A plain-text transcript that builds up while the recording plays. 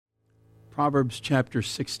Proverbs chapter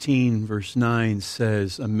 16, verse 9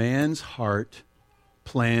 says, "A man's heart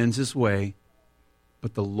plans his way,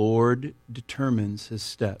 but the Lord determines his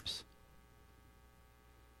steps."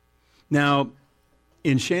 Now,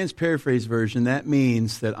 in Shan's paraphrase version, that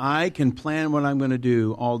means that I can plan what I'm going to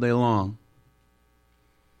do all day long.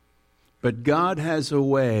 But God has a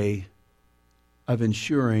way of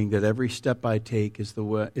ensuring that every step I take is the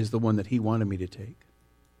one that He wanted me to take.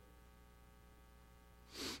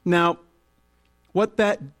 Now, what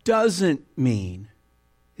that doesn't mean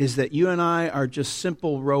is that you and I are just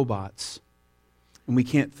simple robots and we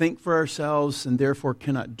can't think for ourselves and therefore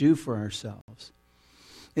cannot do for ourselves.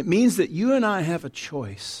 It means that you and I have a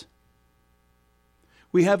choice.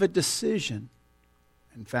 We have a decision.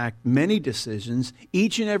 In fact, many decisions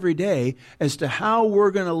each and every day as to how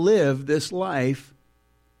we're going to live this life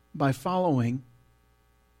by following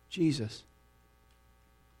Jesus.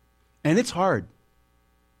 And it's hard.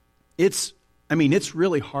 It's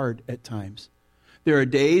really hard at times. There are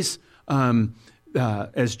days,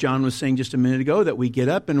 as John was saying just a minute ago, that we get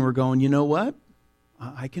up and we're going, you know what?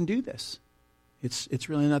 I can do this. It's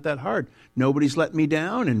really not that hard. Nobody's letting me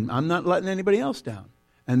down, and I'm not letting anybody else down.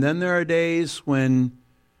 And then there are days when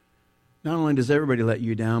not only does everybody let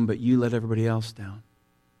you down, but you let everybody else down.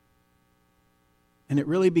 And it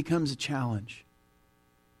really becomes a challenge.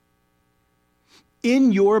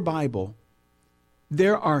 In your Bible,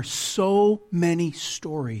 there are so many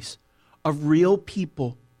stories of real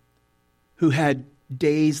people who had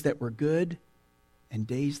days that were good and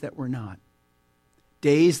days that were not.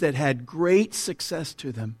 Days that had great success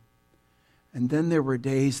to them. And then there were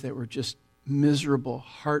days that were just miserable,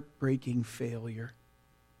 heartbreaking failure.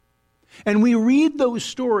 And we read those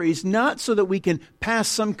stories not so that we can pass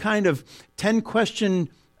some kind of 10-question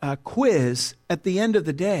quiz at the end of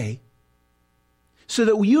the day, so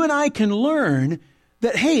that you and I can learn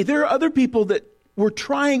that, hey, there are other people that were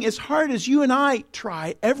trying as hard as you and I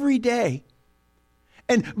try every day.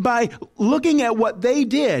 And by looking at what they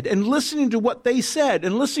did and listening to what they said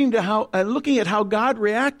and looking at how God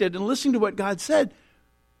reacted and listening to what God said,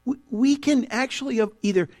 we can actually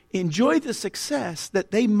either enjoy the success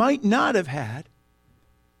that they might not have had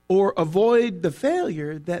or avoid the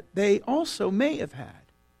failure that they also may have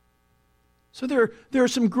had. So there are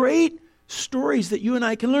some great stories that you and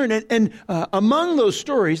I can learn. And among those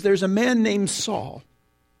stories, there's a man named Saul.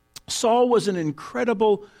 Saul was an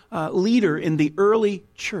incredible leader in the early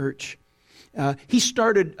church. He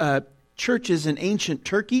started churches in ancient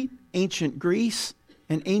Turkey, ancient Greece,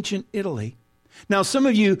 and ancient Italy. Now, some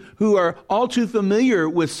of you who are all too familiar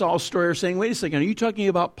with Saul's story are saying, wait a second, are you talking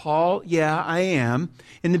about Paul? Yeah, I am.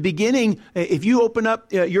 In the beginning, if you open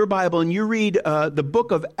up your Bible and you read the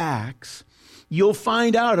book of Acts, you'll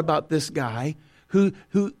find out about this guy who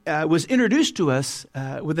was introduced to us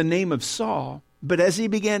with the name of Saul. But as he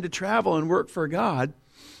began to travel and work for God,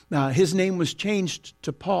 his name was changed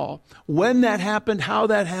to Paul. When that happened, how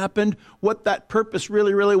that happened, what that purpose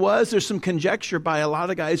really was, there's some conjecture by a lot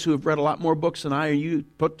of guys who have read a lot more books than I or you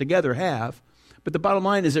put together have. But the bottom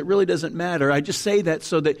line is it really doesn't matter. I just say that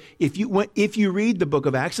so that if you read the book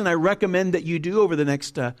of Acts, and I recommend that you do over the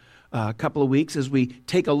next couple of weeks as we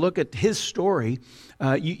take a look at his story,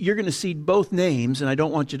 you're going to see both names, and I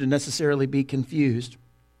don't want you to necessarily be confused.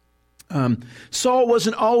 Saul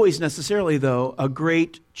wasn't always necessarily, though, a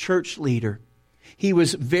great church leader. He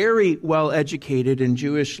was very well educated in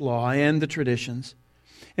Jewish law and the traditions.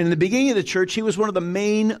 And in the beginning of the church, he was one of the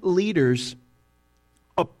main leaders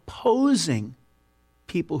opposing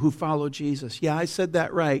people who follow Jesus. Yeah, I said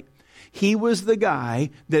that right. He was the guy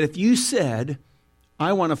that if you said,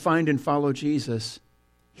 I want to find and follow Jesus,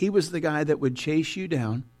 he was the guy that would chase you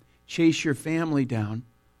down, chase your family down,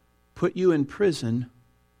 put you in prison,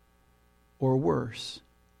 or worse.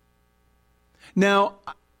 Now,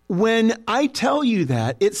 when I tell you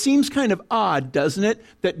that, it seems kind of odd, doesn't it,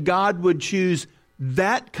 that God would choose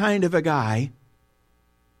that kind of a guy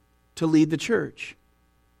to lead the church?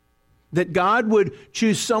 That God would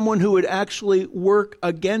choose someone who would actually work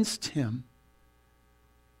against him.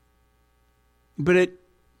 But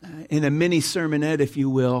in a mini sermonette, if you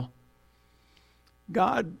will,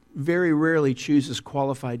 God very rarely chooses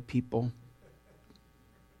qualified people.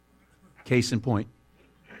 Case in point.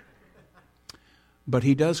 But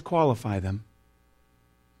he does qualify them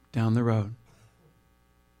down the road.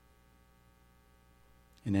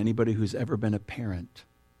 And anybody who's ever been a parent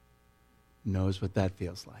knows what that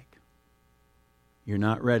feels like. You're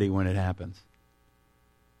not ready when it happens,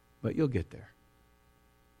 but you'll get there.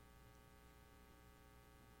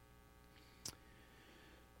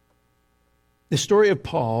 The story of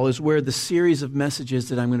Paul is where the series of messages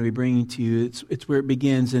that I'm going to be bringing to you, it's where it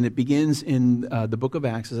begins, and it begins in the book of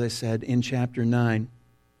Acts, as I said, in chapter 9.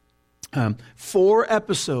 4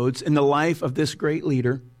 episodes in the life of this great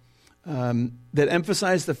leader that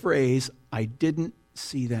emphasize the phrase, "I didn't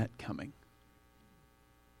see that coming."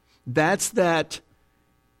 That's that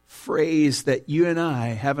phrase that you and I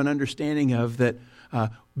have an understanding of, that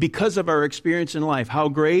because of our experience in life, how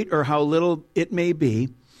great or how little it may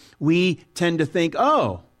be, we tend to think,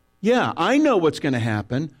 oh, yeah, I know what's going to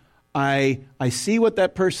happen. I see what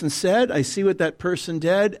that person said. I see what that person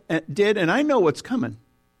did, and I know what's coming.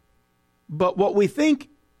 But what we think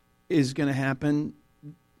is going to happen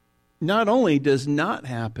not only does not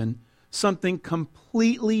happen, something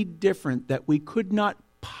completely different that we could not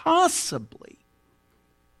possibly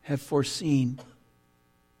have foreseen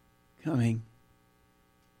coming,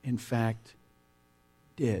 in fact,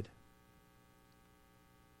 did.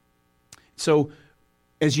 So,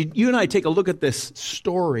 as you and I take a look at this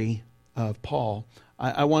story of Paul,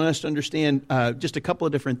 I want us to understand just a couple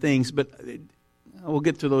of different things, but we'll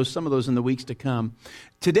get to some of those in the weeks to come.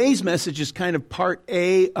 Today's message is kind of part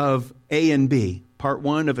A of A and B, part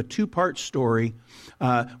 1 of a 2-part story.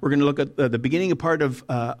 We're going to look at the beginning part of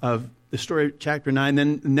the story of chapter 9.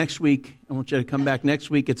 Then next week, I want you to come back next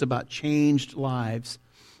week, it's about changed lives.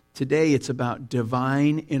 Today, it's about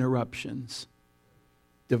divine interruptions.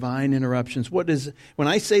 Divine interruptions. When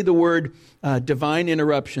I say the word divine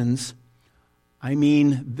interruptions, I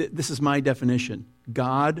mean, this is my definition: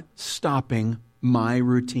 God stopping my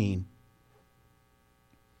routine.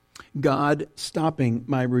 God stopping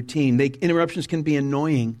my routine. Interruptions can be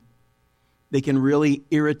annoying. They can really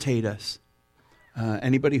irritate us.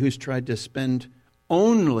 Anybody who's tried to spend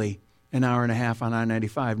only an hour and a half on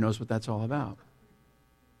I-95 knows what that's all about.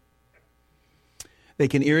 They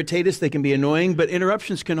can irritate us, they can be annoying, but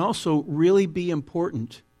interruptions can also really be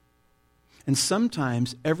important. And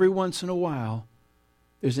sometimes, every once in a while,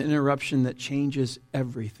 there's an interruption that changes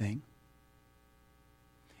everything.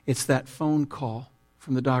 It's that phone call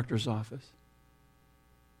from the doctor's office.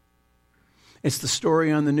 It's the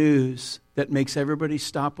story on the news that makes everybody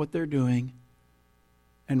stop what they're doing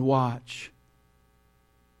and watch.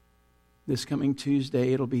 This coming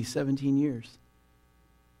Tuesday, it'll be 17 years.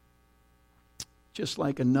 Just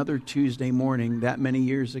like another Tuesday morning that many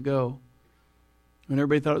years ago, when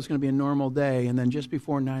everybody thought it was going to be a normal day, and then just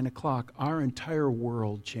before 9 o'clock, our entire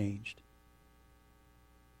world changed.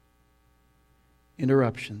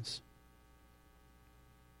 Interruptions.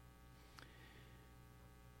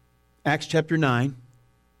 Acts chapter 9,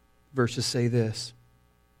 verses say this.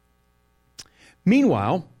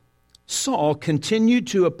 Meanwhile, Saul continued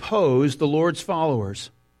to oppose the Lord's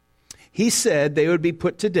followers. He said they would be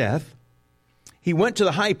put to death. He went to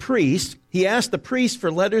the high priest. He asked the priest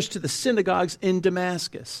for letters to the synagogues in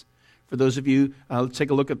Damascus. For those of you, let's take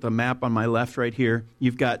a look at the map on my left right here.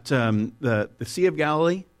 You've got the Sea of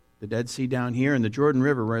Galilee, the Dead Sea down here, and the Jordan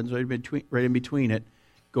River right in between it.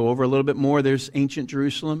 Go over a little bit more, there's ancient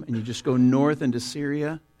Jerusalem, and you just go north into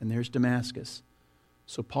Syria, and there's Damascus.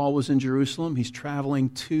 So Paul was in Jerusalem. He's traveling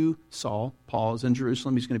to Saul. Paul is in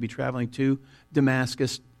Jerusalem. He's going to be traveling to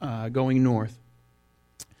Damascus, going north.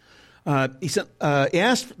 He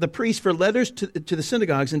asked the priest for letters to the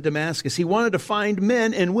synagogues in Damascus. He wanted to find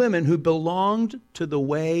men and women who belonged to the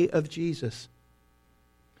way of Jesus.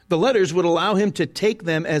 The letters would allow him to take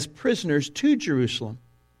them as prisoners to Jerusalem.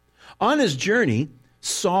 On his journey,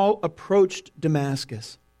 Saul approached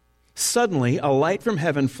Damascus. Suddenly, a light from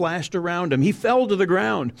heaven flashed around him. He fell to the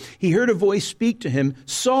ground. He heard a voice speak to him,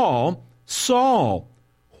 "Saul, Saul,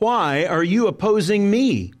 why are you opposing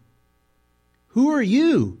me?" "Who are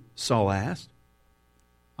you?" Saul asked.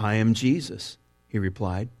 "I am Jesus," he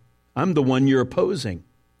replied. "I'm the one you're opposing.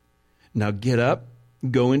 Now get up,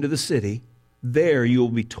 go into the city. There you will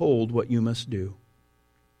be told what you must do."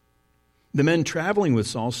 The men traveling with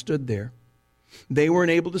Saul stood there. They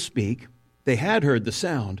weren't able to speak. They had heard the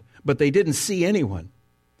sound, but they didn't see anyone.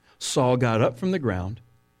 Saul got up from the ground.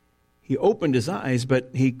 He opened his eyes,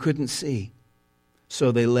 but he couldn't see.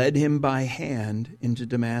 So they led him by hand into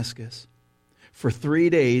Damascus. For 3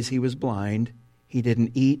 days he was blind. He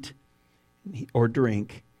didn't eat or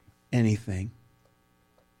drink anything.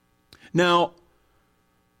 Now,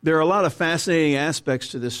 there are a lot of fascinating aspects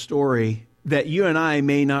to this story that you and I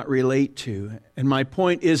may not relate to. And my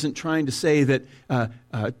point isn't trying to say that,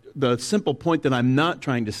 the simple point that I'm not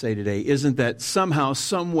trying to say today isn't that somehow,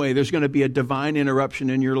 some way, there's going to be a divine interruption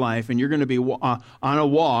in your life, and you're going to be on a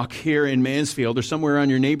walk here in Mansfield or somewhere around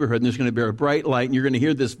your neighborhood, and there's going to be a bright light, and you're going to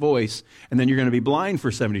hear this voice, and then you're going to be blind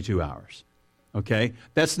for 72 hours. Okay?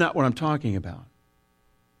 That's not what I'm talking about.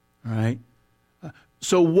 All right?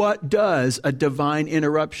 So what does a divine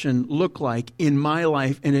interruption look like in my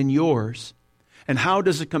life and in yours? And how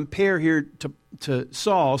does it compare here to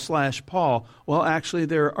Saul/Paul? Well, actually,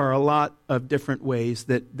 there are a lot of different ways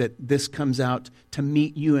that this comes out to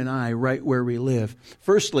meet you and I right where we live.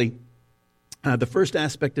 Firstly, the first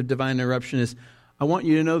aspect of divine interruption is, I want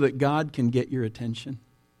you to know that God can get your attention.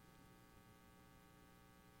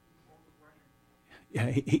 Yeah,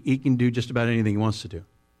 he can do just about anything he wants to do.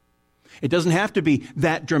 It doesn't have to be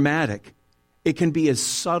that dramatic. It can be as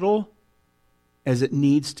subtle as it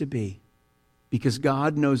needs to be. Because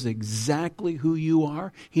God knows exactly who you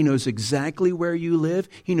are. He knows exactly where you live.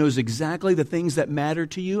 He knows exactly the things that matter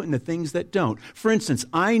to you and the things that don't. For instance,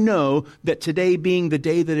 I know that today being the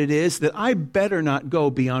day that it is, that I better not go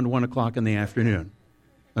beyond 1 o'clock in the afternoon.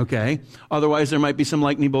 Okay? Otherwise, there might be some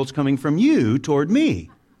lightning bolts coming from you toward me.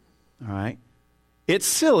 All right? It's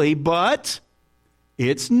silly, but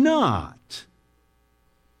it's not.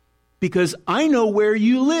 Because I know where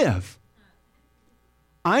you live.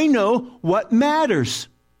 I know what matters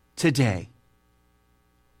today.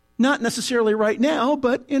 Not necessarily right now,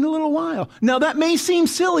 but in a little while. Now, that may seem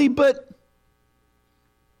silly, but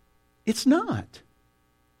it's not.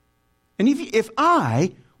 And if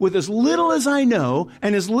I, with as little as I know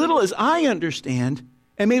and as little as I understand,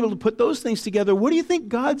 am able to put those things together, what do you think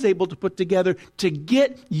God's able to put together to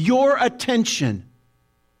get your attention?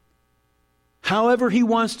 However He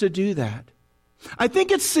wants to do that. I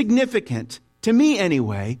think it's significant. To me,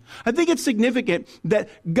 anyway, I think it's significant that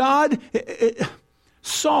God,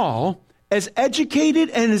 Saul, as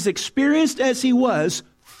educated and as experienced as he was,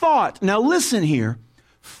 thought, now listen here,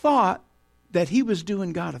 thought that he was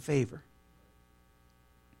doing God a favor.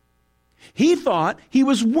 He thought he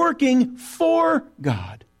was working for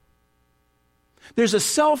God. There's a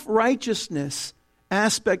self-righteousness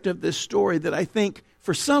aspect of this story that I think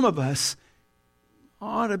for some of us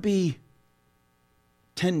ought to be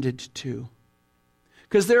tended to.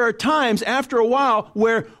 Because there are times after a while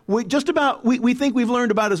where we think we've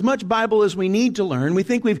learned about as much Bible as we need to learn. We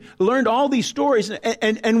think we've learned all these stories,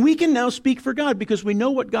 and we can now speak for God because we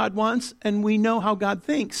know what God wants and we know how God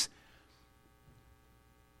thinks.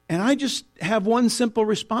 And I just have one simple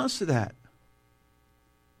response to that.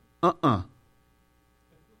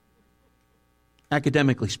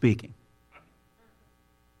 Academically speaking.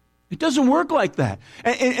 It doesn't work like that.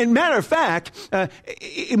 And matter of fact,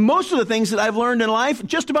 most of the things that I've learned in life,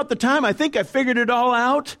 just about the time I think I figured it all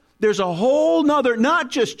out, there's a whole nother, not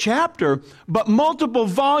just chapter, but multiple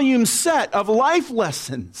volume set of life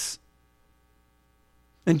lessons.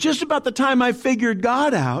 And just about the time I figured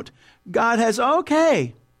God out, God has,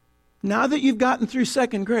 okay, now that you've gotten through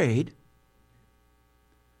second grade,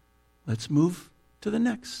 let's move to the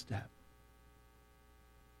next step.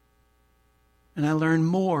 And I learned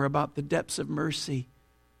more about the depths of mercy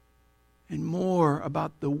and more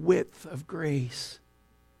about the width of grace.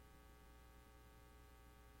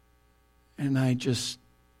 And I just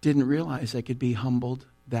didn't realize I could be humbled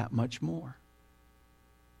that much more.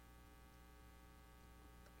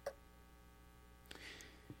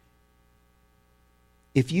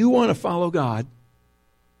 If you want to follow God,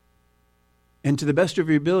 and to the best of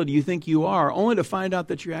your ability you think you are, only to find out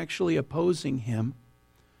that you're actually opposing Him,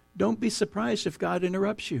 don't be surprised if God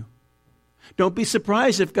interrupts you. Don't be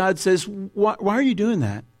surprised if God says, why are you doing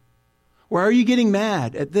that? Why are you getting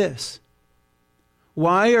mad at this?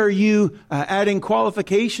 Why are you adding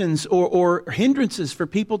qualifications or hindrances for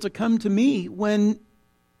people to come to me when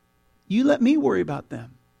you let me worry about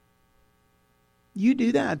them? You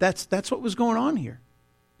do that. That's what was going on here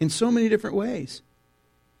in so many different ways.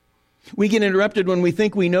 We get interrupted when we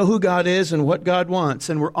think we know who God is and what God wants,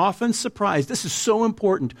 and we're often surprised. This is so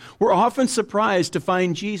important. We're often surprised to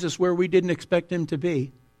find Jesus where we didn't expect Him to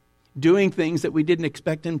be, doing things that we didn't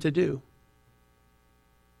expect Him to do.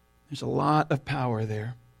 There's a lot of power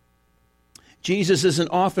there. Jesus isn't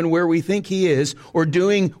often where we think He is or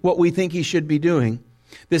doing what we think He should be doing.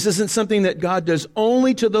 This isn't something that God does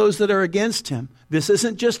only to those that are against Him. This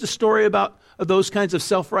isn't just a story about those kinds of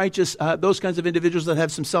those kinds of individuals that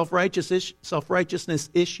have some self-righteousness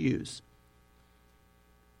issues.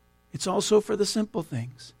 It's also for the simple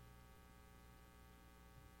things.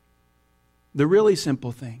 The really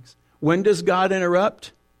simple things. When does God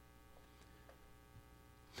interrupt?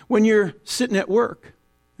 When you're sitting at work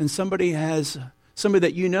and somebody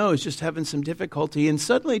that you know is just having some difficulty, and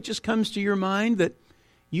suddenly it just comes to your mind that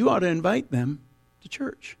you ought to invite them to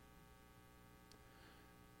church.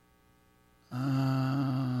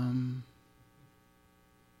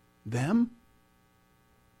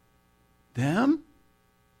 Them?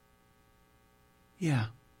 Yeah.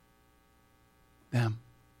 Them.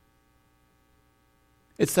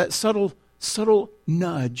 It's that subtle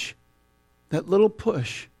nudge, that little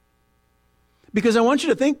push. Because I want you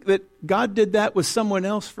to think that God did that with someone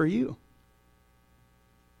else for you.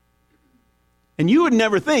 And you would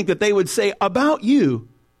never think that they would say about you,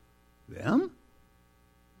 them?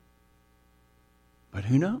 But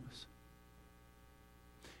who knows?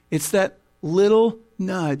 It's that little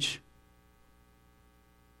nudge.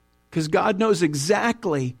 Because God knows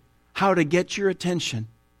exactly how to get your attention.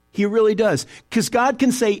 He really does. Because God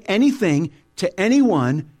can say anything to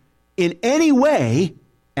anyone in any way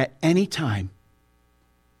at any time.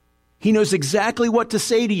 He knows exactly what to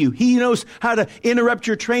say to you. He knows how to interrupt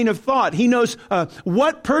your train of thought. He knows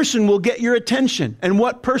what person will get your attention and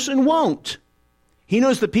what person won't. He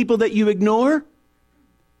knows the people that you ignore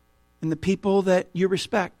and the people that you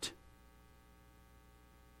respect.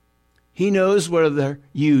 He knows whether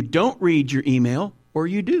you don't read your email or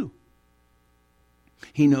you do.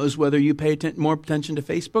 He knows whether you pay more attention to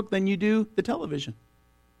Facebook than you do the television.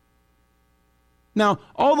 Now,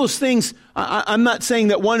 all those things, I'm not saying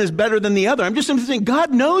that one is better than the other. I'm just saying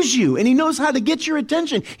God knows you, and He knows how to get your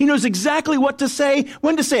attention. He knows exactly what to say,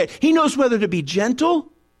 when to say it. He knows whether to be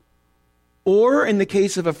gentle, or in the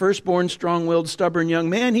case of a firstborn, strong-willed, stubborn young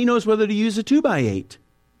man, He knows whether to use a 2x8.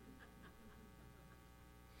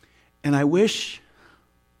 And I wish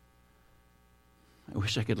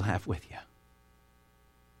I could laugh with you.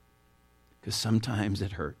 Because sometimes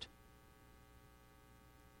it hurt.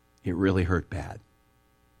 It really hurt bad.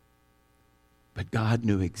 But God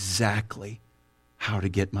knew exactly how to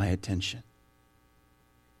get my attention.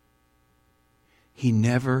 He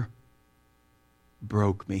never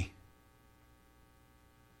broke me.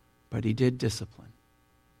 But He did discipline.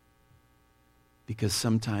 Because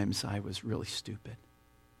sometimes I was really stupid.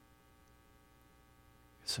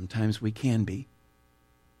 Sometimes we can be.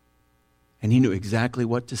 And He knew exactly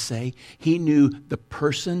what to say. He knew the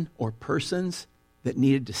person or persons that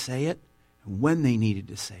needed to say it and when they needed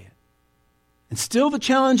to say it. And still the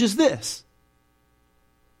challenge is this.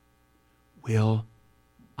 Will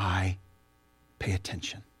I pay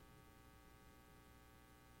attention?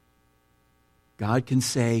 God can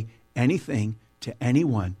say anything to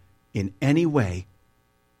anyone in any way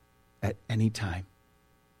at any time.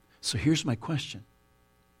 So here's my question.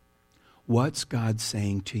 What's God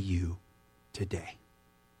saying to you today?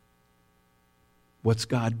 What's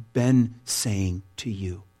God been saying to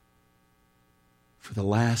you for the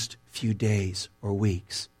last few days or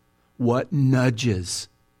weeks? What nudges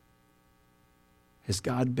has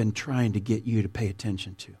God been trying to get you to pay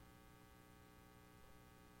attention to?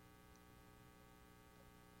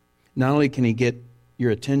 Not only can He get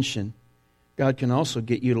your attention, God can also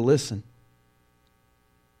get you to listen.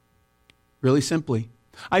 Really simply.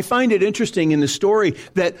 I find it interesting in the story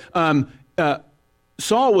that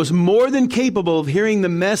Saul was more than capable of hearing the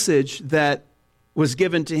message that was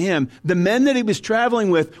given to him. The men that he was traveling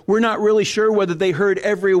with were not really sure whether they heard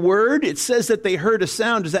every word. It says that they heard a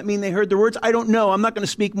sound. Does that mean they heard the words? I don't know. I'm not going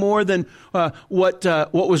to speak more than what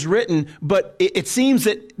was written. But it seems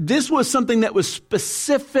that this was something that was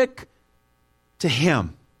specific to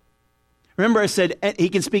him. Remember I said he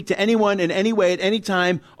can speak to anyone in any way at any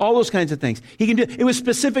time, all those kinds of things. He can do. It was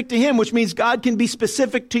specific to him, which means God can be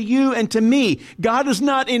specific to you and to me. God is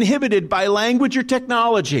not inhibited by language or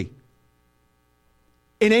technology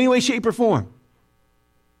in any way, shape, or form.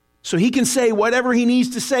 So He can say whatever He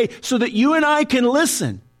needs to say so that you and I can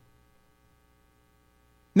listen.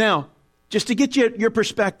 Now, just to get you your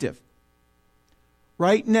perspective,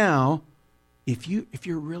 right now, if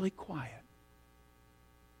you're really quiet,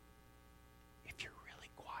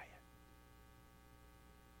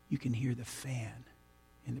 you can hear the fan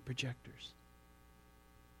in the projectors.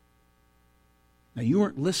 Now, you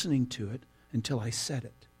weren't listening to it until I said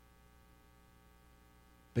it.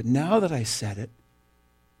 But now that I said it,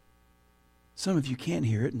 some of you can't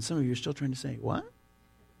hear it, and some of you are still trying to say, what?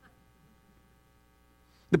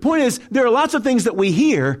 The point is, there are lots of things that we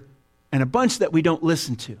hear and a bunch that we don't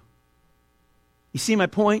listen to. You see my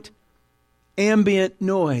point? Ambient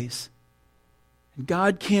noise. And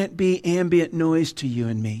God can't be ambient noise to you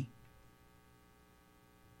and me.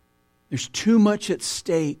 There's too much at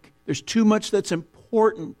stake. There's too much that's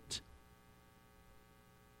important.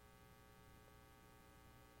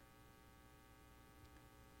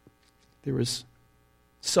 There was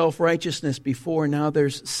self-righteousness before, now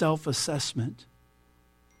there's self-assessment.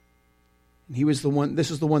 And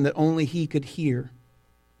this is the one that only he could hear.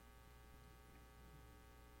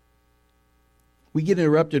 We get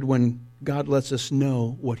interrupted when God lets us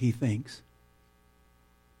know what he thinks.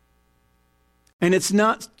 And it's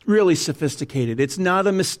not really sophisticated. It's not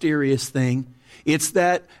a mysterious thing. It's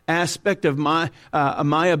that aspect of my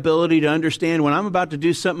ability to understand when I'm about to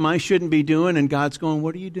do something I shouldn't be doing, and God's going,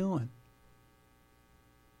 what are you doing?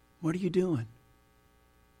 What are you doing?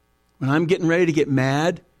 When I'm getting ready to get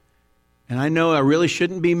mad, and I know I really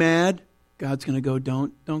shouldn't be mad, God's going to go,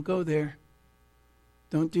 don't go there.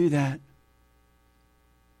 Don't do that.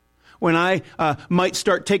 When I might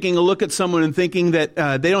start taking a look at someone and thinking that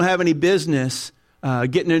they don't have any business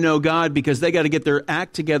getting to know God because they got to get their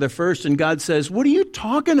act together first, and God says, what are you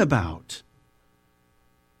talking about?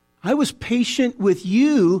 I was patient with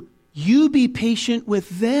you. You be patient with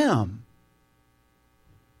them.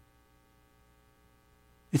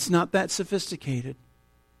 It's not that sophisticated.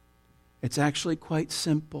 It's actually quite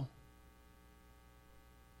simple.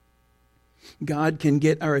 God can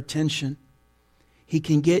get our attention. He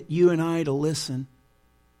can get you and I to listen.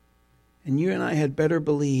 And you and I had better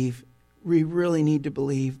believe, we really need to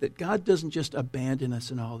believe, that God doesn't just abandon us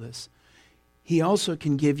in all this. He also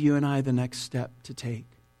can give you and I the next step to take.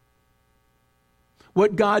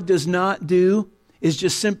 What God does not do is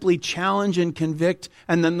just simply challenge and convict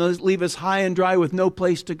and then leave us high and dry with no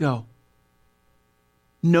place to go.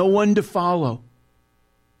 No one to follow.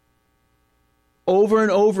 Over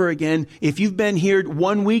and over again, if you've been here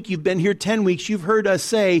 1 week, you've been here 10 weeks, you've heard us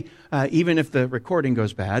say, even if the recording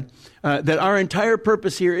goes bad, that our entire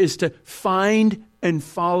purpose here is to find and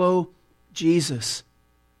follow Jesus.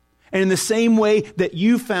 And in the same way that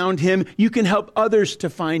you found him, you can help others to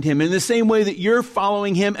find him. In the same way that you're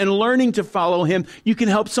following him and learning to follow him, you can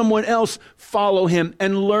help someone else follow him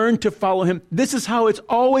and learn to follow him. This is how it's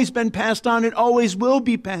always been passed on and always will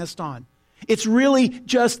be passed on. It's really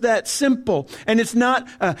just that simple. And it's not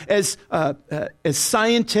as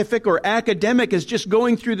scientific or academic as just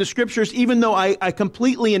going through the scriptures, even though I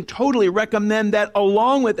completely and totally recommend that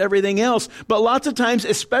along with everything else. But lots of times,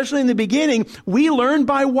 especially in the beginning, we learn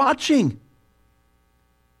by watching.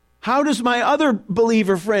 How does my other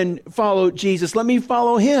believer friend follow Jesus? Let me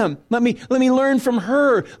follow him. Let me learn from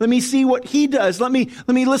her. Let me see what he does. Let me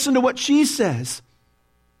listen to what she says.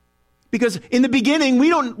 Because in the beginning, we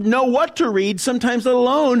don't know what to read, sometimes let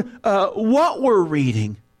alone what we're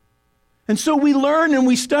reading. And so we learn and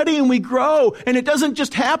we study and we grow. And it doesn't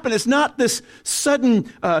just happen. It's not this sudden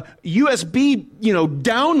USB,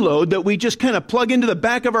 download that we just kind of plug into the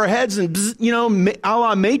back of our heads and, a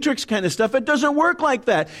la Matrix kind of stuff. It doesn't work like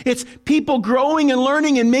that. It's people growing and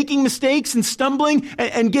learning and making mistakes and stumbling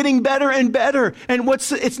and getting better and better. And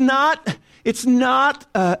it's not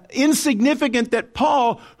insignificant that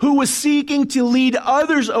Paul, who was seeking to lead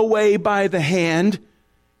others away by the hand,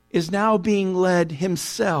 is now being led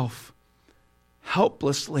himself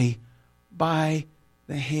helplessly by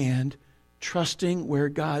the hand, trusting where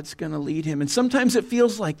God's going to lead him. And sometimes it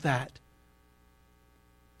feels like that.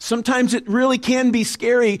 Sometimes it really can be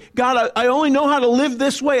scary. God, I only know how to live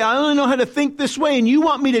this way. I only know how to think this way. And you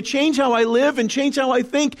want me to change how I live and change how I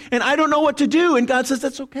think. And I don't know what to do. And God says,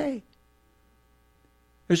 that's okay.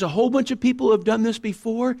 There's a whole bunch of people who have done this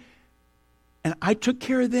before, and I took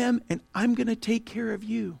care of them, and I'm going to take care of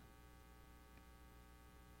you.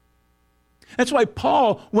 That's why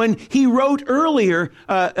Paul, when he wrote earlier,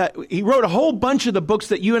 he wrote a whole bunch of the books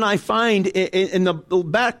that you and I find in the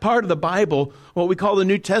back part of the Bible, what we call the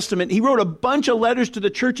New Testament. He wrote a bunch of letters to the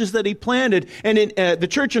churches that he planted. And in the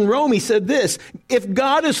church in Rome, he said this: if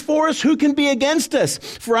God is for us, who can be against us?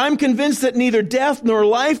 For I'm convinced that neither death nor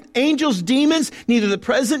life, angels, demons, neither the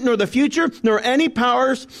present nor the future, nor any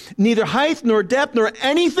powers, neither height nor depth, nor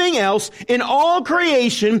anything else in all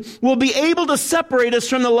creation will be able to separate us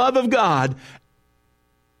from the love of God,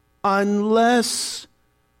 unless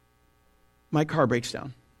my car breaks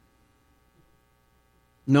down.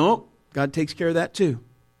 No, God takes care of that too.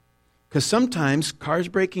 Because sometimes cars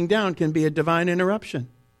breaking down can be a divine interruption.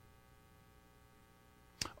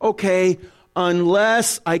 Okay,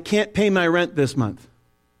 unless I can't pay my rent this month.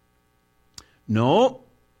 No.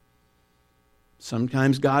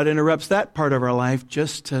 Sometimes God interrupts that part of our life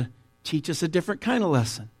just to teach us a different kind of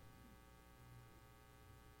lesson.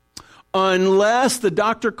 Unless the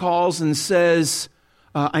doctor calls and says,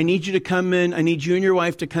 I need you to come in, I need you and your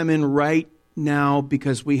wife to come in right now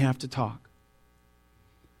because we have to talk.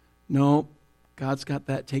 No, God's got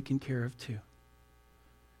that taken care of too.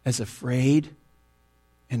 As afraid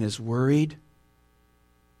and as worried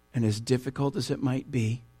and as difficult as it might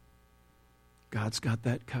be, God's got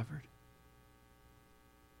that covered.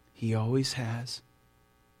 He always has,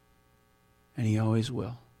 and He always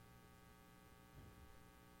will.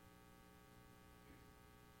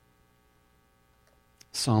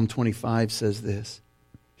 Psalm 25 says this: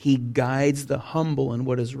 He guides the humble in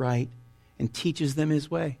what is right and teaches them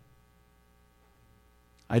His way.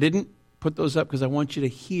 I didn't put those up because I want you to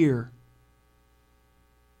hear.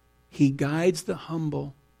 He guides the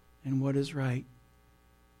humble in what is right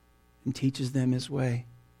and teaches them his way.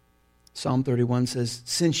 Psalm 31 says,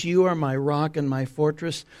 since you are my rock and my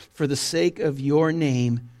fortress, for the sake of your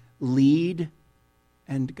name, lead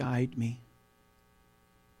and guide me.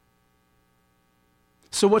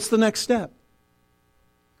 So what's the next step?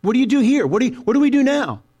 What do you do here? What do we do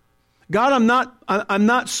now? God, I'm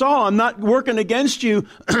not Saul. I'm not working against you.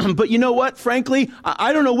 But you know what? Frankly,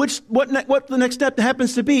 I don't know what the next step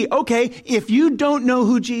happens to be. Okay, if you don't know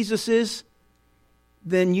who Jesus is,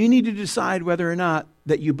 then you need to decide whether or not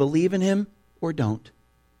that you believe in him or don't.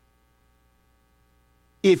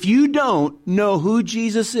 If you don't know who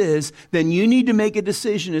Jesus is, then you need to make a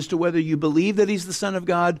decision as to whether you believe that he's the Son of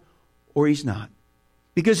God or he's not.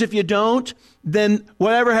 Because if you don't, then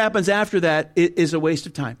whatever happens after that is a waste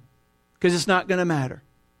of time. Because it's not going to matter.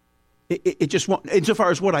 It just won't,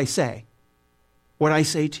 insofar as what I say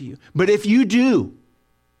to you. But if you do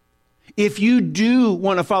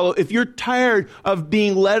want to follow, if you're tired of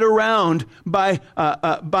being led around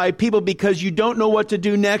by people because you don't know what to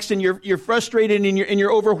do next, and you're frustrated and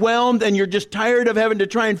you're overwhelmed, and you're just tired of having to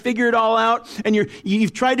try and figure it all out, and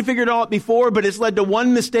you've tried to figure it all out before, but it's led to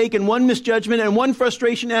one mistake and one misjudgment and one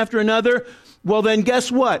frustration after another, well then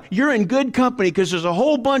guess what? You're in good company, because there's a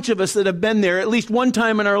whole bunch of us that have been there at least one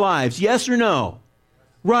time in our lives. Yes or no?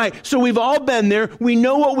 Right. So we've all been there. We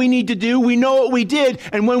know what we need to do. We know what we did.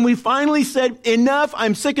 And when we finally said, enough,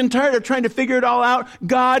 I'm sick and tired of trying to figure it all out,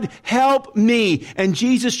 God, help me. And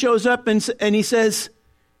Jesus shows up and he says,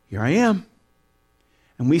 here I am.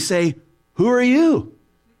 And we say, who are you?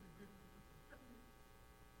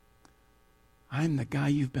 I'm the guy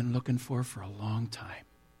you've been looking for a long time.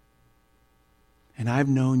 And I've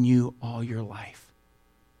known you all your life.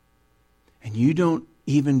 And you don't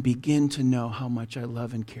even begin to know how much I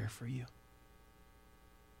love and care for you.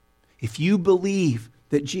 If you believe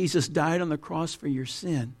that Jesus died on the cross for your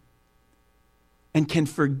sin and can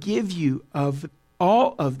forgive you of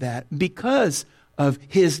all of that because of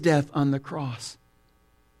his death on the cross,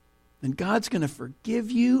 then God's going to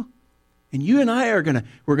forgive you. And you and I we're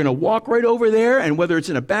going to walk right over there, and whether it's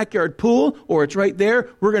in a backyard pool or it's right there,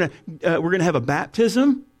 we're going to have a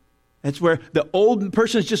baptism. That's where the old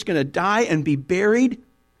person is just going to die and be buried,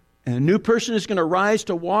 and a new person is going to rise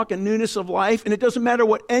to walk in newness of life. And it doesn't matter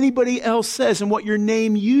what anybody else says and what your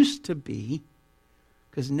name used to be,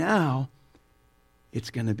 because now it's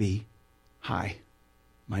going to be, hi,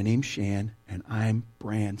 my name's Shan, and I'm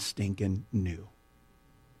brand stinking new.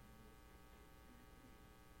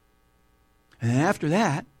 And then after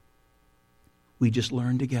that, we just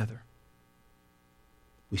learn together.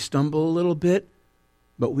 We stumble a little bit,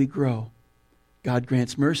 but we grow. God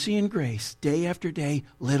grants mercy and grace day after day,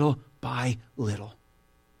 little by little.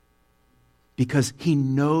 Because he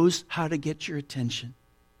knows how to get your attention.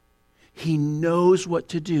 He knows what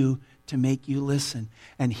to do to make you listen.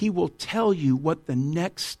 And he will tell you what the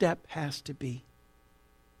next step has to be.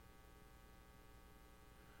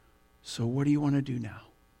 So what do you want to do now?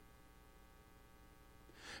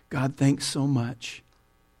 God, thanks so much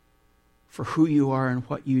for who you are and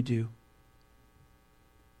what you do.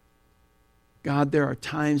 God, there are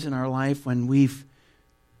times in our life when we've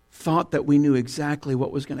thought that we knew exactly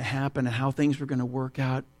what was going to happen and how things were going to work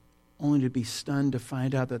out, only to be stunned to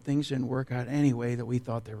find out that things didn't work out anyway that we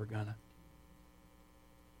thought they were going to.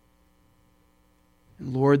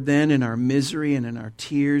 And Lord, then in our misery and in our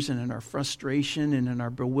tears and in our frustration and in our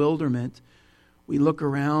bewilderment, we look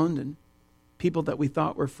around and people that we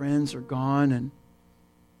thought were friends are gone, and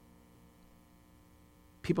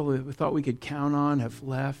people that we thought we could count on have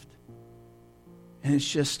left. And it's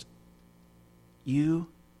just you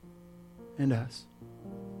and us.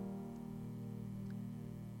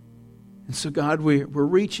 And so, God, we're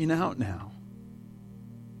reaching out now.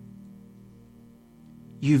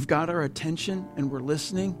 You've got our attention, and we're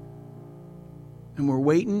listening, and we're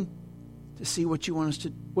waiting to see what you want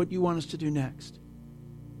us to do next.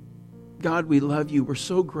 God, we love you. We're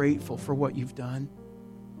so grateful for what you've done.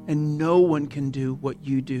 And no one can do what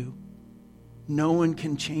you do. No one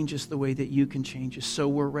can change us the way that you can change us. So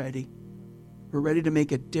we're ready. We're ready to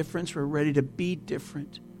make a difference. We're ready to be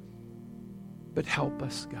different. But help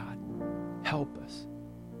us, God. Help us.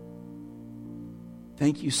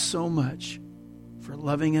 Thank you so much for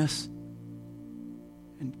loving us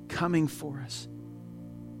and coming for us,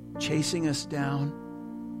 chasing us down,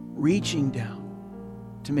 reaching down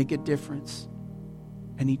to make a difference,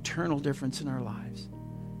 an eternal difference in our lives.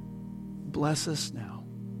 Bless us now.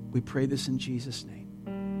 We pray this in Jesus' name.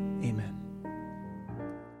 Amen.